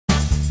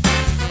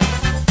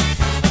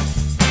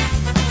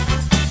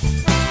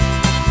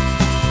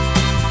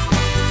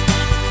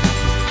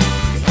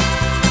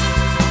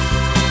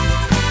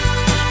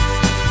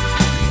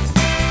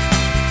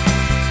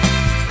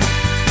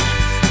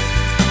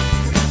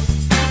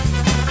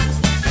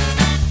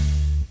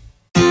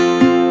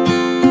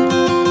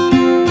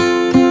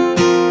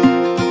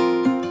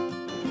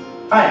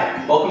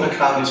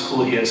Conley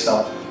School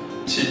ESL.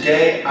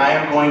 Today I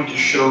am going to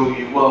show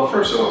you, well,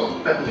 first of all,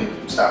 let me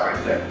stop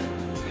right there.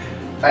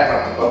 I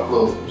have my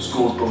Buffalo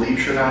School's Believe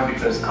shirt on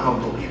because I'm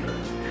a believer.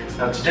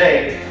 Now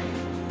today,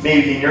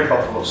 maybe in your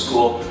Buffalo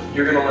school,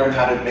 you're going to learn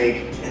how to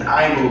make an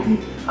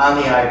iMovie on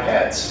the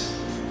iPads.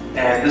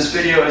 And this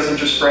video isn't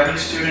just for any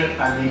student,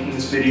 I'm making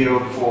this video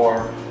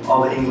for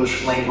all the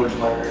English language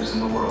learners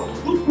in the world.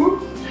 Whoop,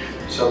 whoop.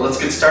 So let's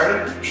get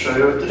started, I'll show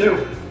you what to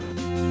do.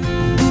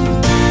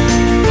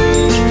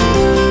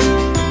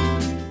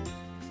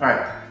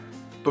 Alright,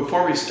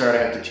 before we start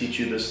I have to teach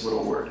you this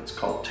little word. It's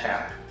called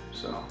tap.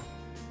 So,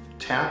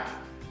 tap.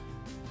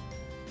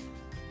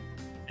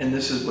 And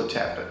this is what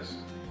tap is.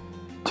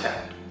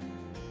 Tap.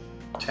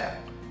 Tap.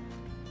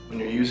 When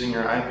you're using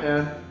your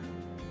iPad,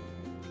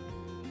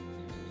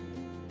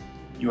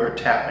 you are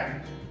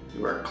tapping.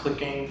 You are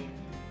clicking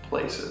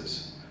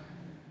places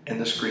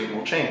and the screen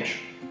will change.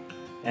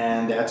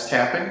 And that's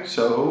tapping,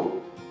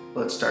 so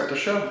let's start the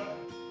show.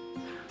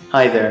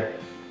 Hi there.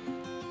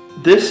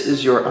 This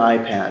is your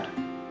iPad.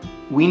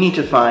 We need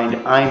to find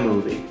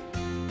iMovie.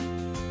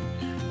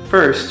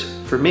 First,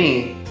 for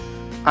me,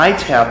 I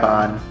tap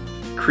on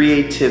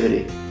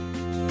Creativity.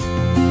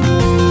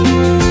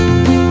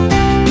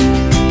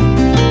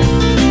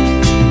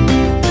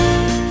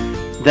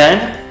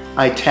 Then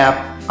I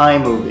tap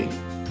iMovie.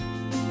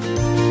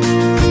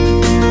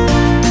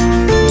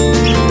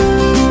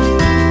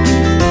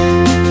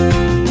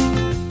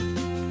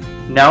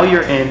 Now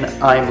you're in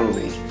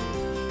iMovie.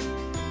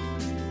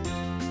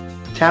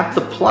 Tap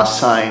the plus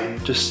sign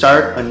to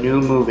start a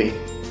new movie.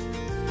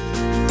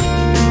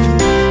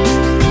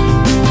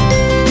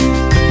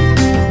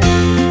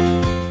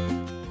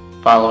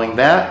 Following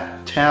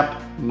that,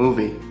 tap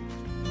Movie.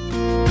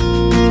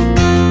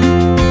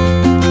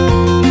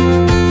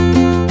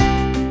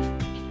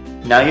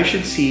 Now you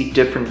should see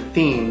different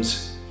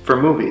themes for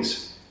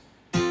movies.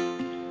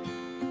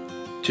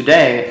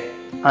 Today,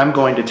 I'm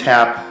going to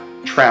tap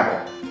Travel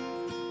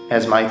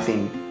as my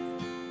theme.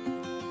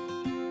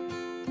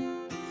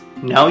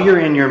 Now you're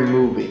in your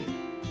movie.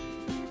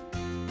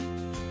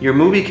 Your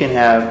movie can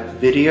have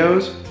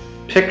videos,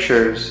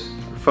 pictures,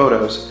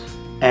 photos,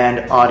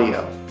 and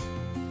audio.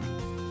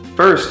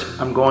 First,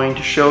 I'm going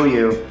to show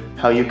you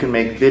how you can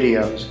make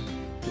videos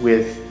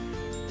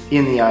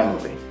in the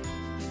iMovie.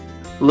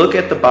 Look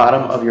at the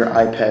bottom of your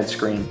iPad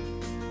screen.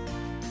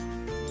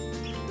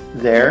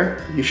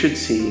 There, you should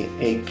see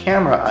a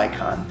camera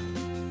icon.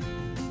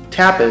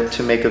 Tap it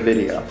to make a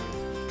video.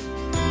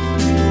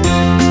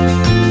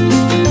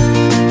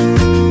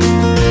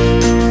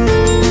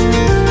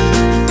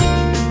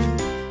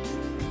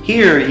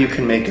 Here you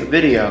can make a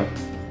video.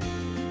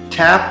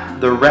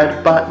 Tap the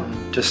red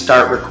button to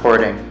start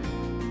recording.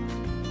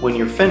 When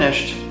you're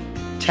finished,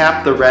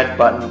 tap the red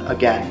button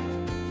again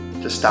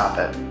to stop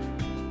it.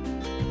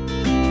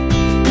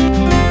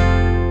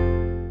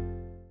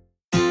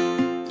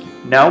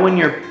 Now when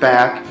you're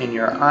back in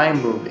your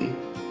iMovie,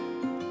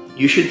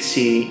 you should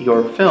see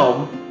your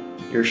film,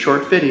 your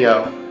short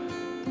video,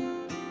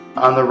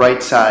 on the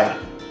right side.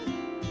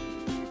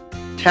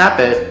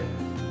 Tap it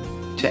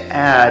to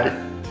add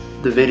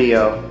the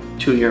video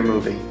to your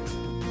movie.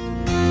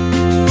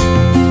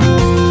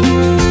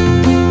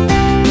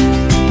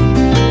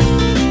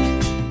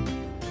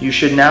 You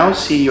should now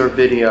see your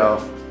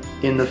video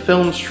in the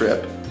film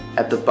strip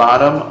at the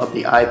bottom of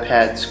the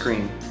iPad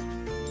screen.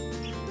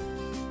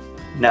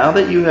 Now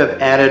that you have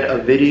added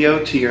a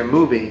video to your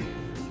movie,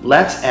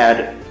 let's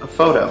add a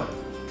photo.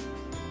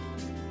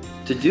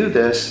 To do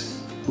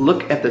this,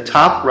 look at the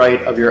top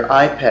right of your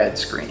iPad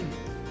screen.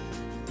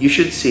 You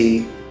should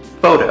see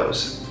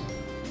Photos.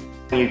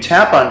 When you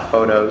tap on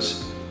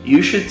Photos,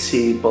 you should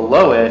see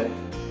below it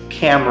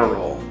Camera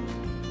Roll.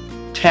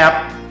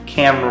 Tap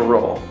Camera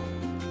Roll.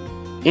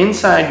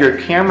 Inside your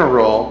camera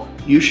roll,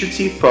 you should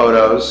see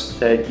photos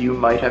that you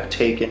might have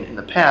taken in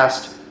the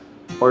past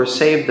or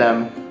saved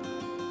them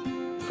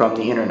from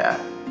the internet.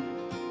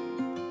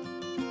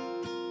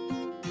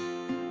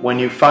 When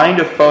you find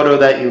a photo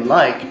that you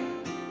like,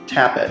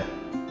 tap it.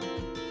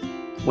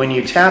 When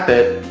you tap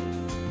it,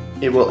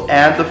 it will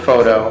add the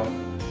photo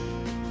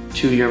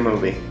to your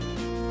movie.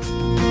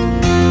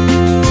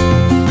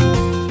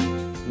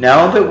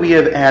 Now that we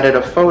have added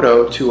a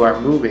photo to our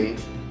movie,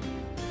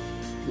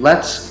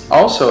 let's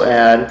also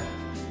add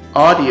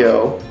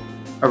audio,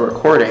 a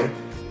recording,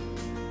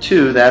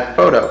 to that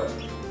photo.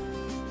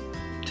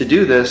 To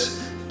do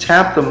this,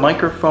 tap the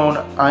microphone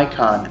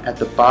icon at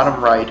the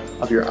bottom right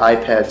of your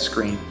iPad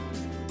screen.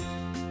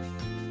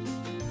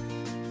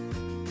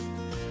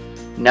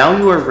 Now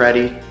you are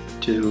ready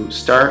to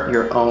start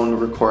your own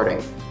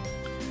recording.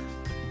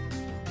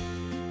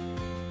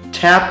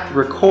 Tap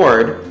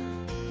Record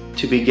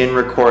to begin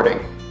recording.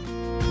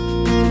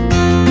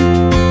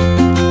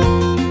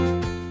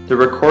 The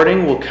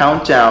recording will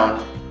count down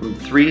from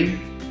 3,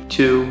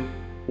 2,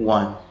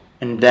 1,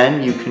 and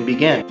then you can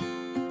begin.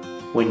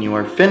 When you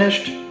are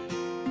finished,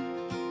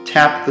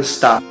 tap the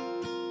stop.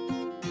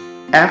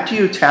 After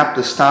you tap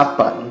the stop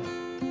button,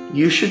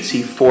 you should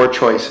see 4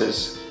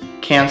 choices: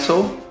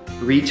 cancel,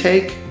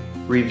 retake,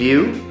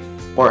 review,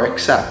 or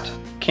accept.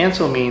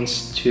 Cancel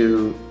means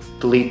to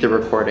delete the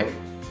recording.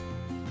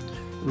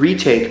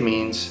 Retake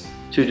means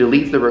to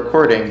delete the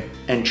recording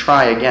and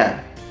try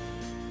again.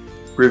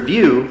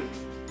 Review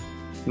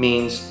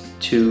means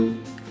to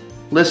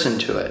listen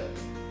to it.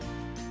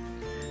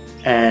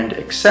 And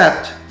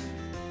accept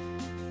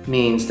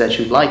means that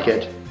you like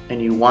it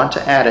and you want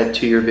to add it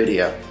to your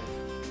video.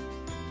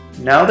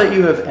 Now that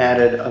you have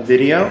added a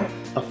video,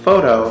 a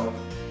photo,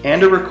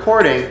 and a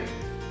recording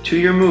to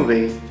your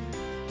movie,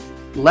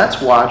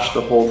 let's watch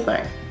the whole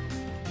thing.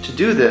 To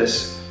do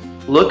this,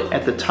 look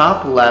at the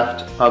top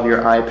left of your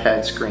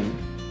iPad screen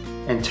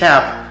and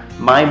tap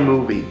My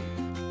Movie.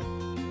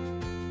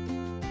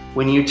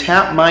 When you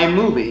tap My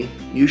Movie,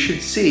 you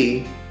should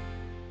see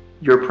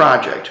your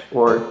project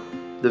or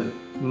the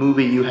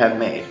movie you have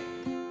made.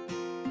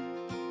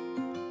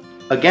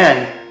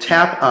 Again,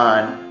 tap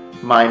on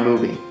My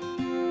Movie.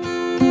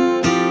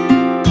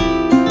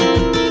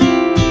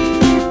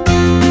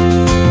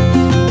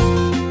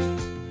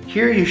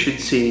 Here you should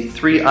see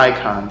 3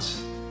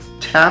 icons.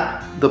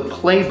 Tap the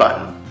play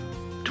button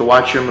to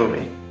watch your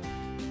movie.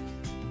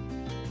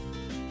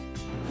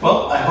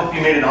 Well, I hope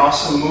you made an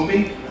awesome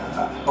movie.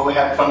 Hope you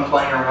have fun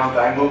playing around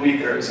with iMovie.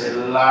 There's a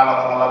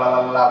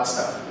lot of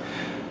stuff.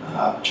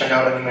 Check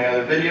out any of my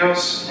other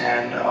videos,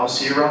 and I'll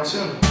see you around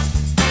soon.